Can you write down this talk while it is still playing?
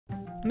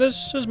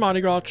This is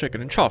Mardi Gras chicken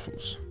and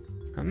Chaffles.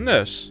 And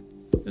this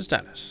is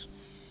Dennis.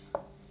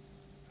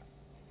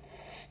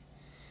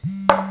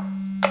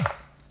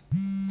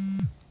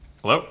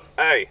 Hello?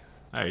 Hey.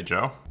 Hey,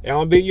 Joe. Yeah,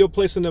 I'll be at your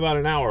place in about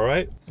an hour,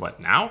 right? What,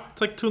 now?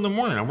 It's like 2 in the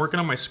morning. I'm working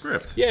on my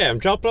script. Yeah, I'm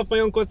dropping off my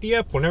uncle at the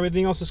airport and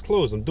everything else is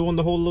closed. I'm doing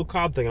the whole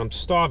low-carb thing and I'm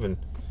starving.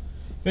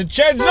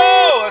 Vincenzo,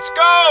 let's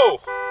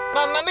go!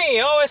 Mamma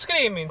mia, oh,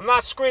 screaming. I'm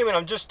not screaming,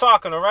 I'm just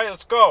talking, alright?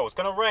 Let's go. It's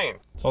gonna rain.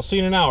 So I'll see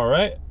you in an hour,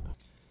 right?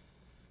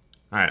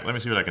 Alright, let me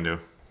see what I can do.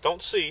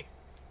 Don't see.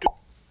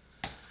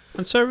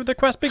 And so the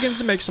quest begins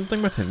to make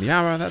something within the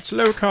hour that's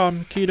low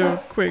carb,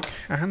 keto, quick,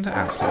 and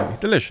absolutely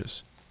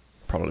delicious.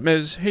 Problem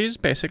is, he's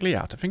basically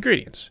out of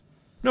ingredients.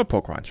 No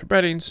pork rinds for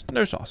breadings,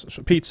 no sausage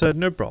for pizza,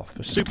 no broth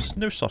for soups,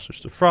 no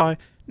sausage to fry,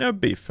 no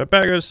beef for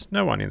burgers,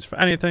 no onions for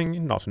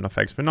anything, not enough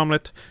eggs for an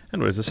omelette,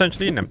 and what is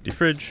essentially an empty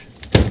fridge,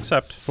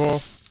 except for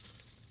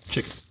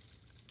chicken.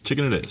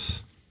 Chicken it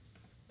is.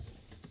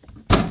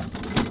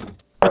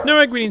 But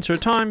no ingredients at a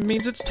time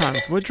means it's time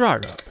for a dry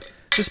rub.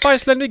 The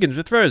spice blend begins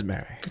with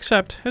rosemary,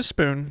 except his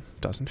spoon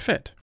doesn't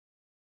fit.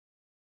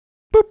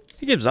 Boop!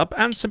 He gives up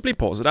and simply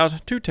pours it out,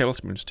 2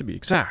 tablespoons to be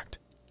exact.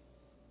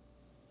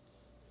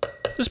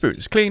 The spoon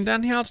is cleaned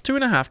and he adds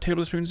 2.5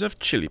 tablespoons of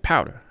chili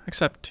powder,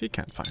 except he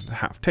can't find the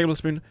half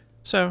tablespoon,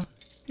 so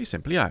he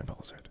simply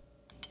eyeballs it.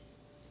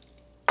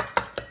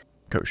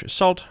 Kosher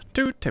salt,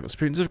 2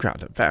 tablespoons of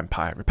ground up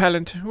vampire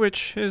repellent,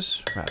 which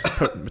is rather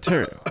potent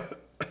material.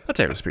 A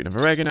tablespoon of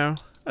oregano,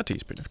 a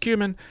teaspoon of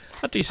cumin,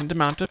 a decent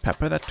amount of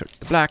pepper that took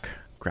the black,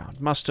 ground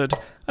mustard,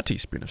 a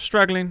teaspoon of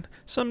struggling,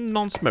 some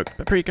non-smoked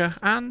paprika,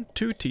 and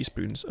 2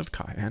 teaspoons of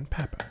cayenne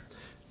pepper.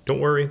 Don't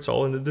worry, it's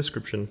all in the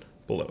description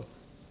below.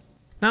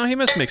 Now he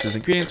must mix his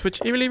ingredients,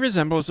 which eerily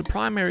resembles a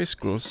primary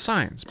school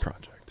science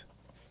project.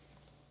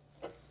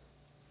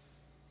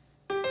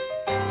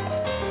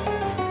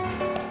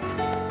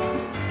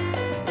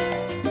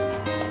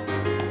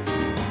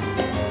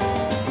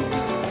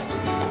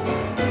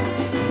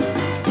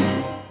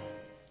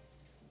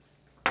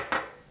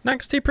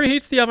 Next, he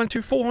preheats the oven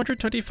to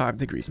 425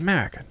 degrees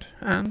American,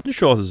 and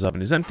ensures his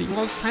oven is empty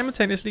while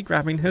simultaneously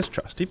grabbing his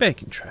trusty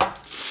baking tray.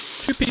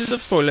 2 pieces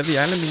of foil of the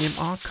aluminium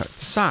are cut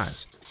to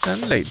size,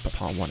 then laid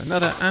upon one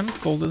another and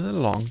folded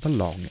along the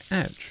long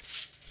edge.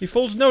 He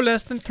folds no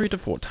less than 3 to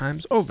 4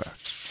 times over,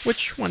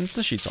 which, when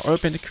the sheets are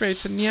opened,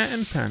 creates a near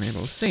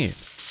impermeable seam.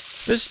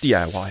 This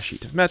DIY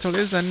sheet of metal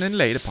is then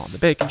laid upon the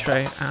baking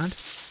tray and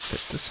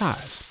fit the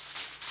size.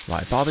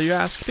 Why bother, you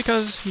ask?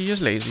 Because he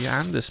is lazy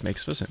and this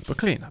makes for simple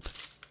cleanup.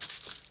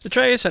 The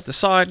tray is set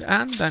aside,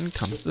 and then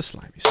comes the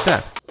slimy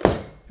step.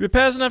 He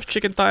prepares enough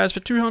chicken thighs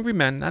for 2 hungry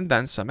men and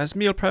then some as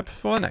meal prep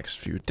for the next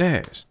few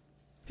days.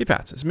 He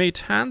pats his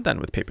meat, and then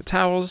with paper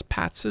towels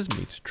pats his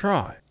meat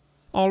dry,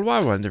 all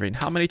while wondering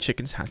how many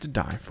chickens had to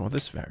die for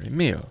this very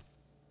meal.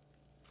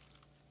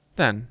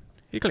 Then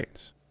he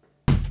cleans.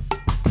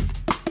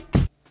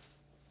 The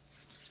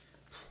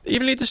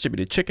evenly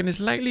distributed chicken is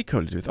lightly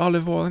coated with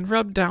olive oil and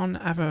rubbed down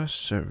ever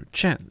so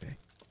gently.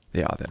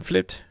 They are then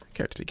flipped,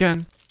 coated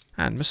again,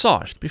 and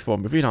massaged before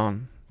moving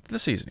on to the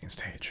seasoning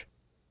stage.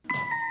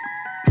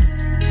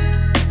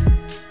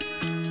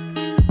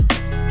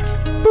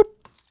 Boop!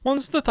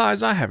 Once the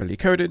thighs are heavily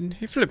coated,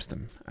 he flips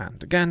them,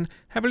 and again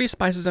heavily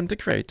spices them to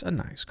create a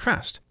nice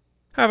crust.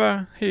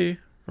 However, he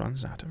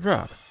runs out of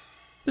rub.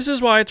 This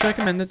is why it's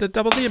recommended to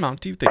double the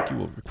amount you think you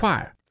will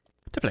require.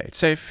 To play it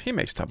safe, he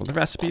makes double the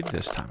recipe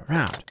this time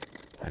around.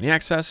 Any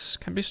excess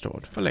can be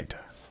stored for later.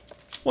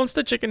 Once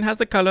the chicken has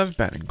the color of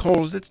burning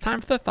coals, it's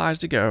time for the thighs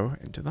to go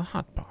into the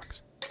hot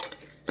box.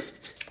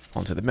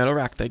 Onto the middle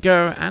rack they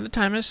go, and the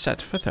timer is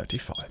set for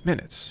 35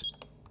 minutes.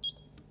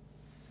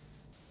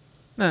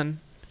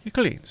 Then he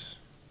cleans,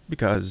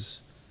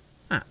 because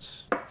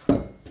that's.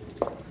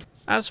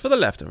 As for the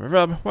leftover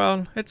rub,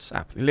 well, it's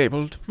aptly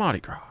labeled Mardi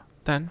Gras,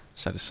 then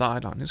set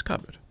aside on his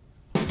cupboard.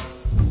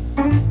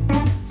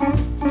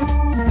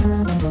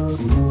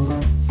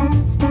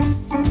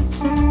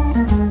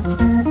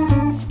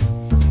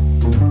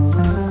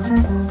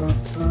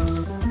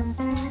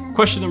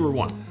 Question number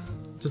 1.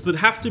 Does it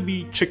have to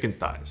be chicken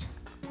thighs?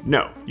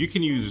 No, you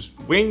can use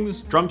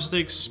wings,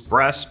 drumsticks,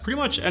 breasts, pretty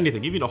much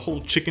anything. Even a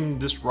whole chicken,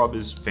 this rub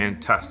is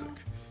fantastic.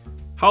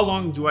 How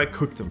long do I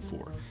cook them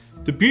for?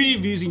 The beauty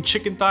of using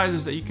chicken thighs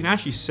is that you can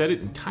actually set it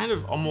and kind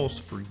of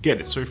almost forget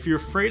it. So if you're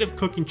afraid of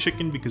cooking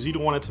chicken because you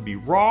don't want it to be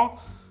raw,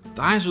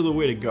 thighs are the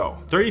way to go.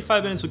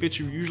 35 minutes will get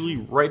you usually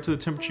right to the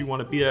temperature you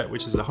want to be at,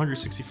 which is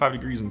 165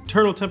 degrees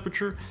internal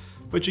temperature,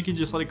 but you can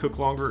just let it cook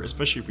longer,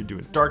 especially if you're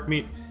doing dark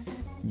meat.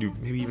 Do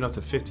maybe even up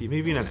to 50,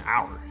 maybe in an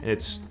hour.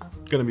 It's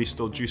gonna be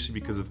still juicy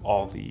because of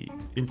all the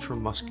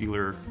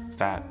intramuscular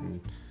fat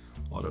and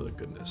a lot of other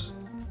goodness.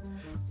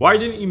 Why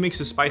didn't you mix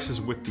the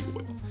spices with the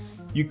oil?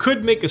 You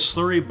could make a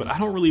slurry, but I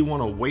don't really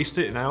want to waste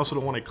it, and I also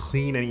don't want to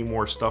clean any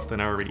more stuff than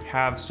I already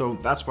have, so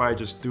that's why I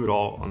just do it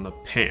all on the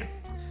pan.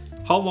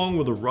 How long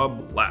will the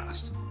rub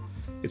last?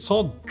 It's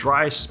all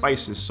dry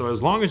spices, so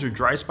as long as your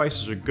dry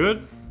spices are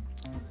good,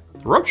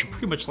 the rub should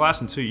pretty much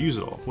last until you use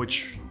it all,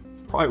 which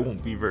probably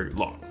won't be very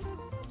long.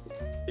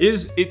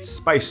 Is it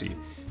spicy?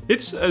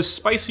 It's as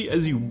spicy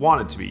as you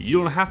want it to be. You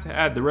don't have to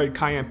add the red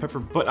cayenne pepper,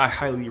 but I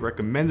highly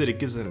recommend it. It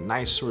gives it a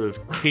nice sort of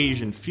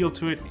Cajun feel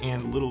to it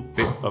and a little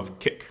bit of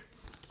kick.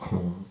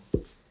 You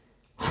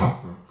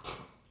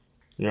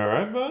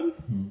alright, bud?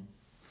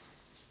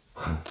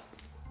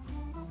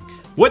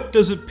 What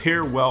does it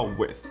pair well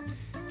with?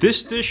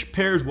 This dish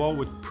pairs well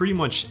with pretty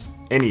much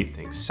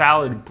anything.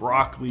 Salad,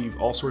 broccoli,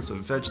 all sorts of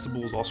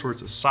vegetables, all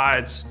sorts of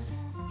sides.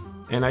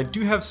 And I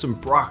do have some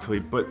broccoli,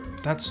 but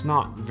that's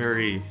not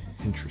very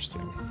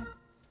interesting.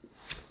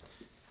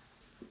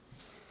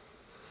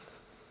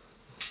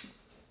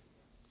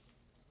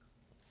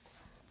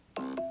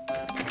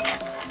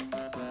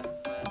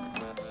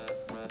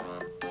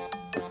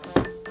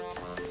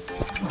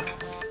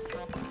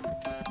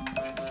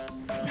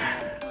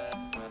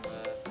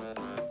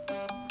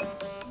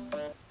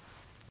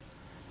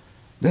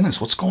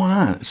 Dennis, what's going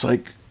on? It's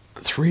like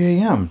 3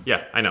 a.m.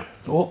 Yeah, I know.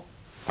 Well,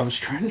 I was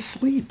trying to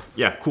sleep.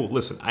 Yeah, cool.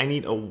 Listen, I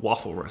need a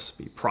waffle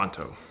recipe,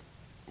 pronto.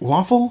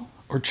 Waffle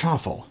or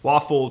chaffle?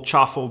 Waffle,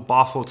 chaffle,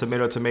 boffle,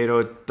 tomato, tomato,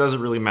 it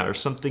doesn't really matter.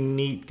 Something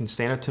neat, can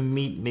stand up to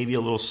meat, maybe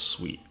a little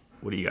sweet.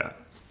 What do you got?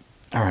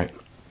 All right.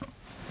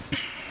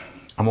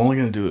 I'm only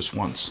going to do this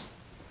once.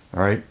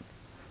 All right?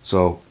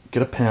 So,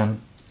 get a pen.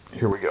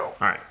 Here we go.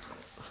 All right.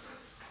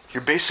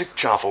 Your basic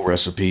chaffle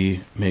recipe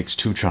makes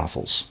 2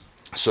 chaffles.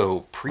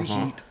 So,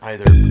 preheat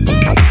either...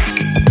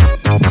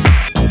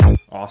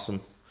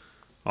 Awesome.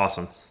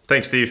 Awesome.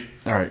 Thanks, Steve.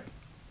 All right.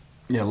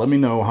 Yeah, let me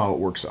know how it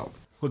works out.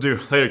 We'll do.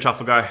 Later,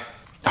 chaffle guy.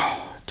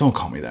 Oh, don't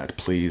call me that,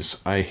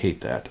 please. I hate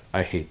that.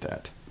 I hate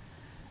that.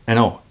 And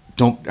oh,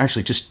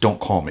 just don't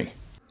call me.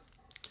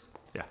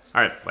 Yeah.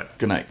 All right. Bye.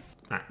 Good night.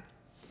 All right.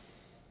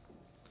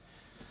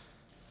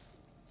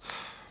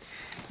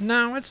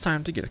 Now it's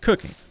time to get it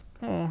cooking.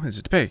 Or is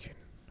it baking?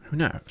 Who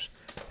knows?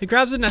 He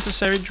grabs the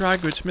necessary dry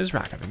goods from his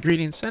rack of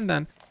ingredients and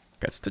then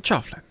gets to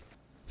chaffling.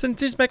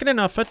 Since he's making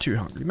enough for 2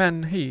 hungry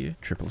men, he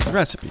triples the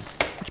recipe,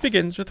 which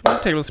begins with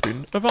 1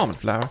 tablespoon of almond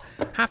flour,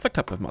 half a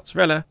cup of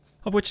mozzarella,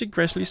 of which he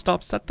gracefully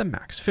stops at the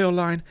max fill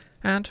line,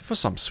 and, for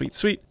some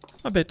sweet,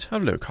 a bit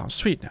of low-carb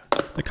sweetener.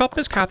 The cup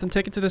is capped and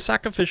taken to the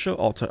sacrificial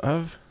altar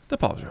of the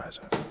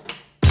pulverizer.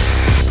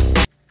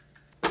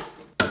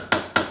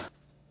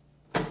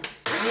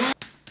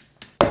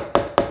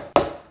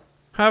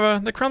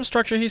 However, the crumb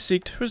structure he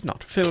seeked was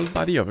not filled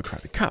by the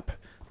overcrowded cup,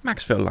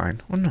 max fill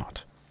line or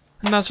not,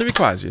 and thus it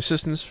requires the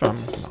assistance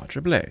from larger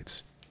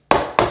blades.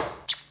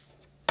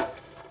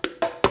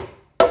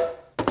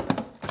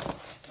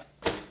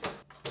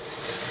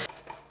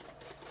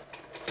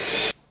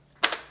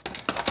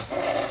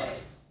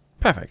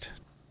 Perfect.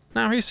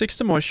 Now he seeks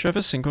the moisture of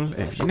a single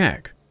avian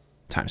egg.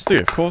 Times 3,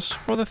 of course,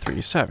 for the 3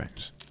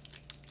 servings.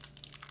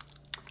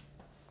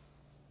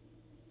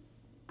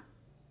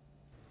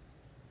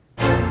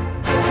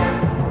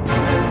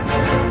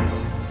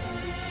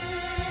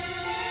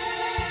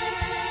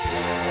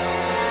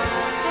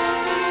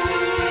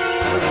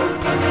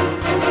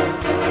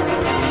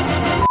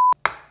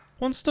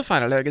 Once the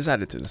final egg is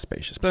added to the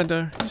spacious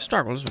blender, he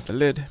struggles with the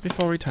lid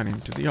before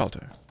returning to the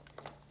altar.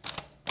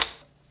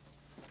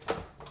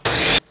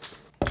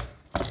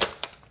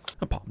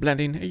 Upon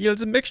blending, it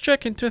yields a mixture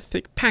akin to a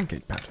thick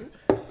pancake batter,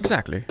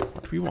 exactly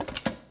what we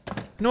want.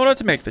 In order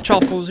to make the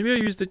chaffles, we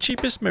will use the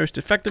cheapest, most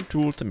effective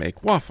tool to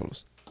make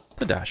waffles,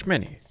 the Dash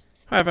Mini.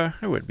 However,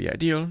 it would be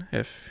ideal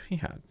if he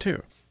had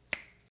 2.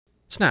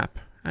 Snap,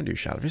 and you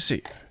shall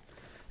receive.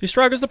 He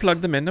struggles to plug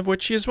them in, of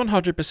which he is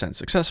 100%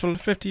 successful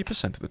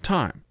 50% of the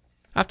time.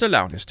 After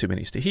allowing his 2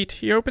 minis to heat,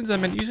 he opens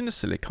them and using a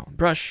silicone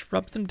brush,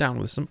 rubs them down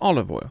with some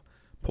olive oil,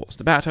 pours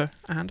the batter,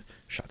 and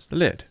shuts the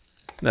lid.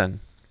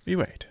 Then, we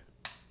wait.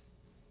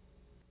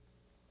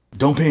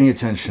 Don't pay any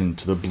attention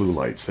to the blue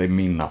lights. They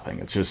mean nothing.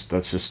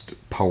 That's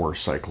just power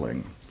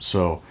cycling.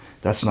 So,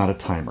 that's not a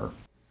timer.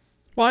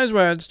 Wise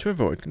words to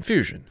avoid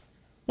confusion.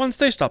 Once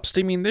they stop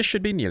steaming, this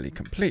should be nearly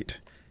complete.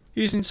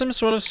 Using some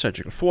sort of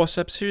surgical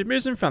forceps, he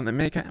removes them from the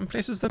maker and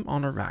places them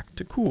on a rack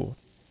to cool.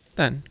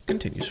 Then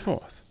continues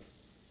forth.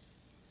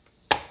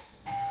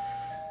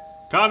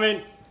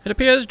 Coming! It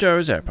appears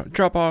Joe's airport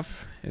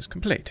drop-off is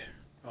complete.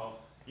 Oh,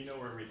 you know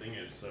where everything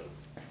is, so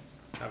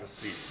have a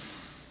seat.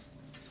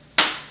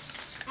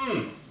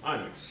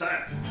 I'm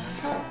excited.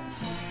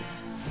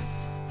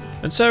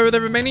 And so the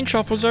remaining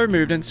chaffles are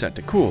removed and set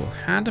to cool,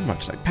 and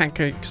much like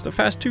pancakes, the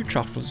first 2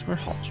 chaffles were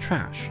hot as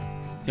trash.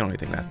 The only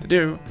thing left to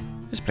do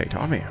is plate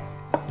our meal.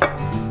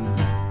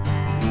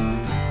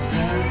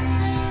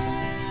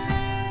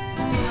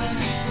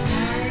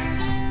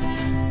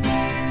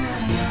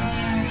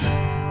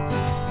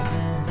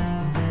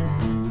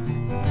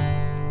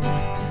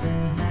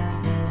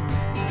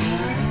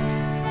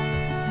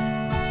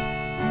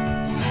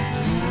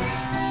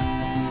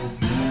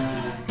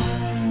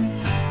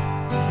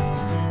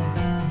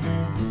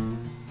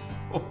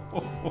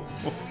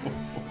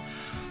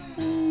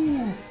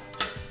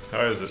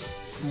 How is it?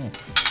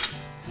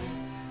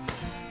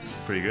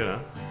 Pretty good, huh?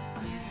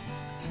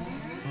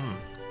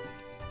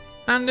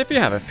 And if you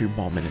have a few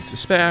more minutes to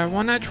spare,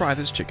 why not try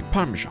this chicken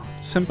parmesan?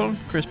 Simple,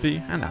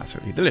 crispy, and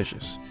absolutely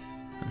delicious.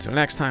 Until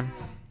next time,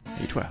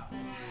 eat well.